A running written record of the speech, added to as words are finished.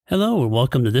Hello, and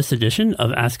welcome to this edition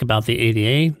of Ask About the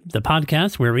ADA, the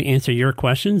podcast where we answer your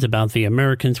questions about the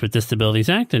Americans with Disabilities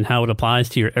Act and how it applies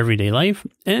to your everyday life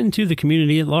and to the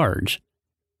community at large.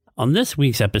 On this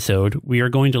week's episode, we are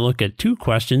going to look at two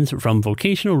questions from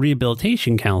vocational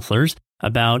rehabilitation counselors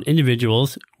about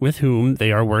individuals with whom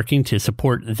they are working to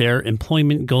support their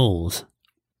employment goals.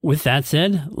 With that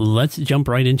said, let's jump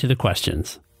right into the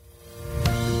questions.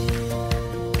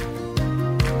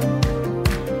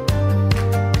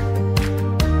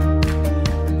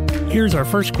 Here's our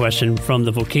first question from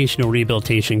the vocational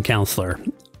rehabilitation counselor.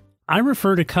 I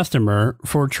referred a customer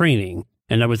for training,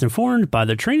 and I was informed by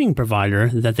the training provider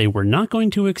that they were not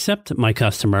going to accept my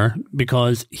customer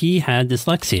because he had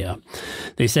dyslexia.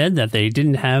 They said that they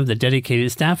didn't have the dedicated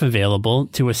staff available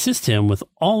to assist him with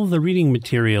all of the reading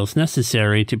materials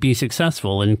necessary to be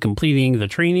successful in completing the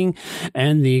training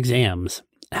and the exams.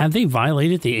 Have they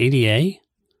violated the ADA?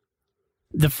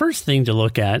 The first thing to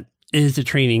look at is the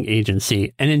training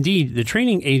agency. And indeed, the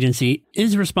training agency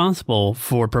is responsible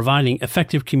for providing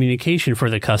effective communication for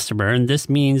the customer. And this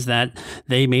means that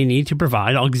they may need to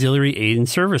provide auxiliary aid and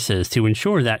services to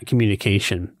ensure that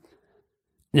communication.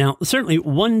 Now, certainly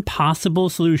one possible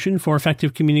solution for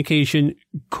effective communication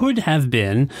could have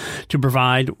been to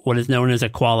provide what is known as a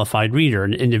qualified reader,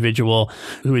 an individual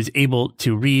who is able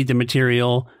to read the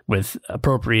material with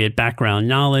appropriate background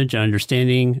knowledge and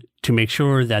understanding to make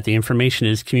sure that the information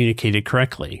is communicated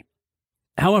correctly.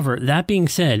 However, that being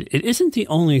said, it isn't the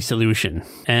only solution,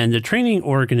 and the training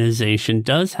organization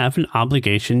does have an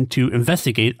obligation to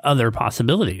investigate other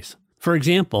possibilities. For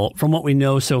example, from what we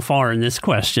know so far in this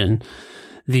question,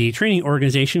 the training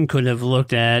organization could have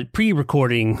looked at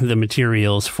pre-recording the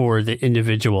materials for the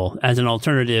individual as an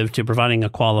alternative to providing a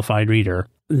qualified reader.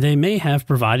 They may have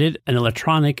provided an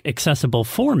electronic accessible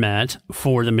format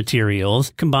for the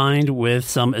materials combined with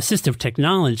some assistive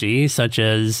technology such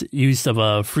as use of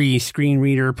a free screen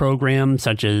reader program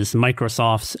such as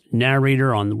Microsoft's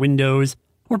Narrator on Windows,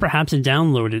 or perhaps a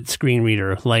downloaded screen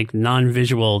reader like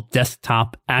Non-Visual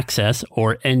Desktop Access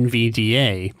or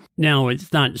NVDA. Now,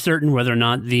 it's not certain whether or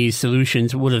not these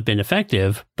solutions would have been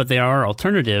effective, but they are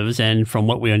alternatives, and from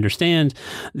what we understand,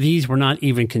 these were not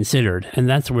even considered, and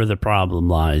that's where the problem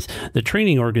lies. The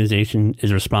training organization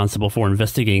is responsible for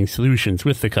investigating solutions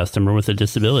with the customer with a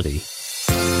disability.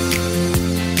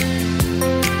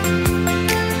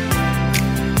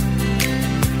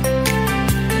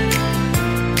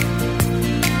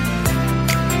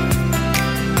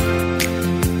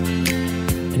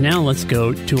 Now let's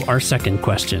go to our second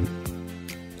question.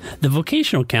 The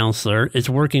vocational counselor is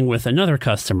working with another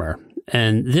customer,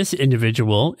 and this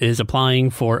individual is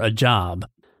applying for a job.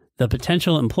 The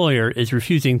potential employer is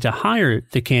refusing to hire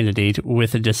the candidate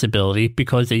with a disability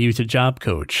because they use a job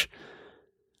coach.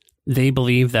 They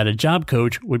believe that a job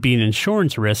coach would be an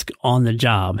insurance risk on the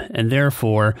job, and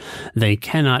therefore they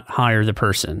cannot hire the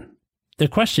person. The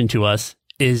question to us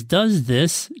is, does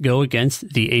this go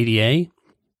against the ADA?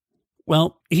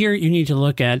 Well, here you need to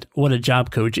look at what a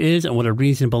job coach is and what a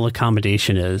reasonable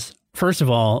accommodation is. First of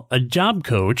all, a job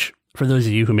coach, for those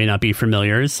of you who may not be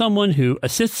familiar, is someone who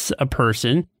assists a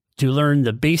person to learn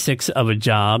the basics of a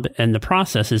job and the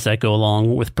processes that go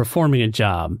along with performing a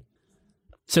job.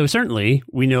 So certainly,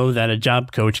 we know that a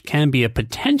job coach can be a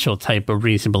potential type of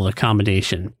reasonable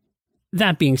accommodation.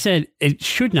 That being said, it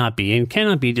should not be and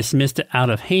cannot be dismissed out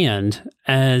of hand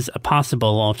as a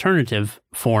possible alternative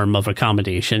form of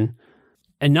accommodation.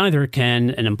 And neither can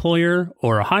an employer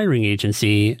or a hiring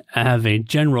agency have a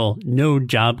general no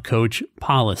job coach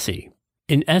policy.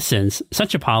 In essence,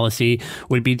 such a policy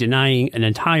would be denying an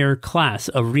entire class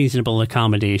of reasonable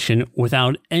accommodation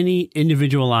without any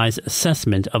individualized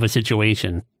assessment of a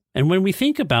situation. And when we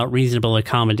think about reasonable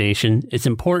accommodation, it's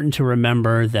important to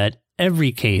remember that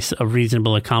every case of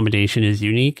reasonable accommodation is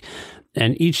unique,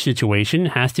 and each situation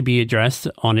has to be addressed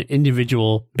on an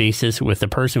individual basis with the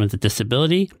person with the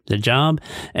disability, the job,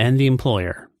 and the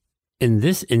employer. In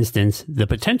this instance, the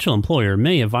potential employer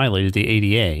may have violated the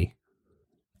ADA.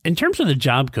 In terms of the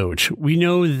job coach, we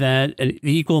know that the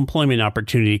Equal Employment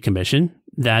Opportunity Commission,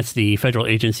 that's the federal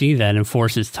agency that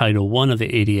enforces Title I of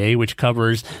the ADA, which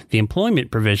covers the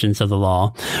employment provisions of the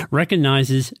law,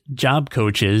 recognizes job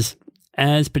coaches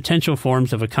as potential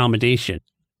forms of accommodation.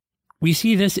 We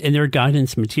see this in their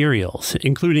guidance materials,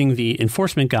 including the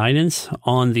enforcement guidance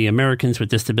on the Americans with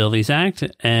Disabilities Act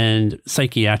and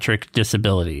psychiatric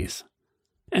disabilities.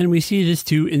 And we see this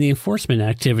too in the enforcement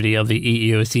activity of the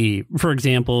EEOC. For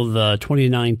example, the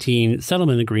 2019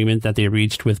 settlement agreement that they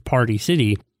reached with Party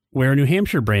City, where a New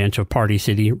Hampshire branch of Party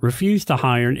City refused to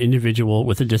hire an individual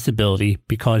with a disability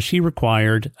because she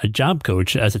required a job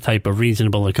coach as a type of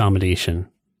reasonable accommodation.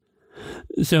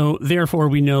 So therefore,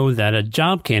 we know that a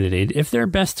job candidate, if they're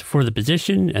best for the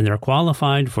position and they're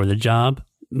qualified for the job,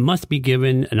 must be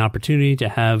given an opportunity to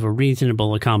have a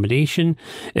reasonable accommodation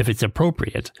if it's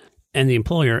appropriate. And the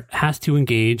employer has to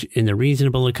engage in the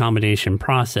reasonable accommodation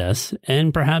process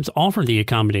and perhaps offer the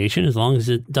accommodation as long as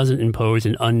it doesn't impose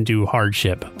an undue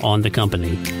hardship on the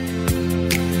company.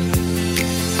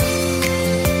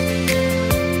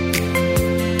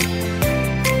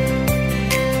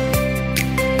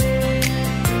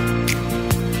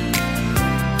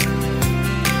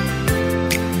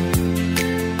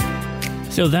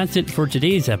 So that's it for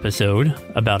today's episode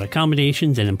about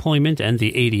accommodations and employment and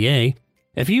the ADA.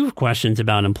 If you have questions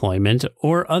about employment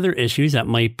or other issues that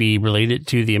might be related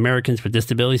to the Americans with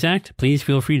Disabilities Act, please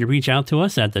feel free to reach out to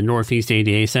us at the Northeast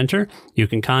ADA Center. You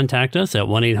can contact us at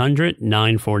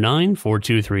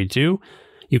 1-800-949-4232.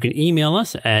 You can email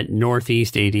us at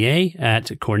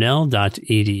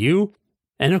northeastada@cornell.edu.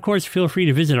 And of course, feel free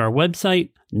to visit our website,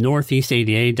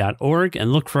 northeastada.org,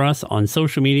 and look for us on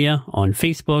social media on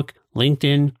Facebook,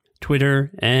 LinkedIn,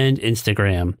 Twitter, and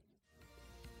Instagram.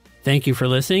 Thank you for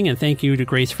listening, and thank you to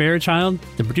Grace Fairchild,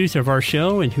 the producer of our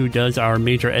show and who does our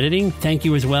major editing. Thank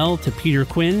you as well to Peter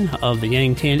Quinn of the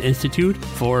Yang Tan Institute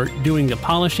for doing the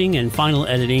polishing and final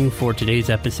editing for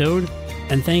today's episode.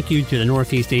 And thank you to the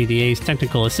Northeast ADA's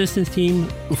technical assistance team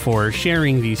for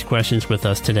sharing these questions with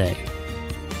us today.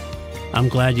 I'm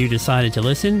glad you decided to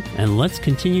listen, and let's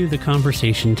continue the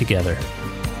conversation together.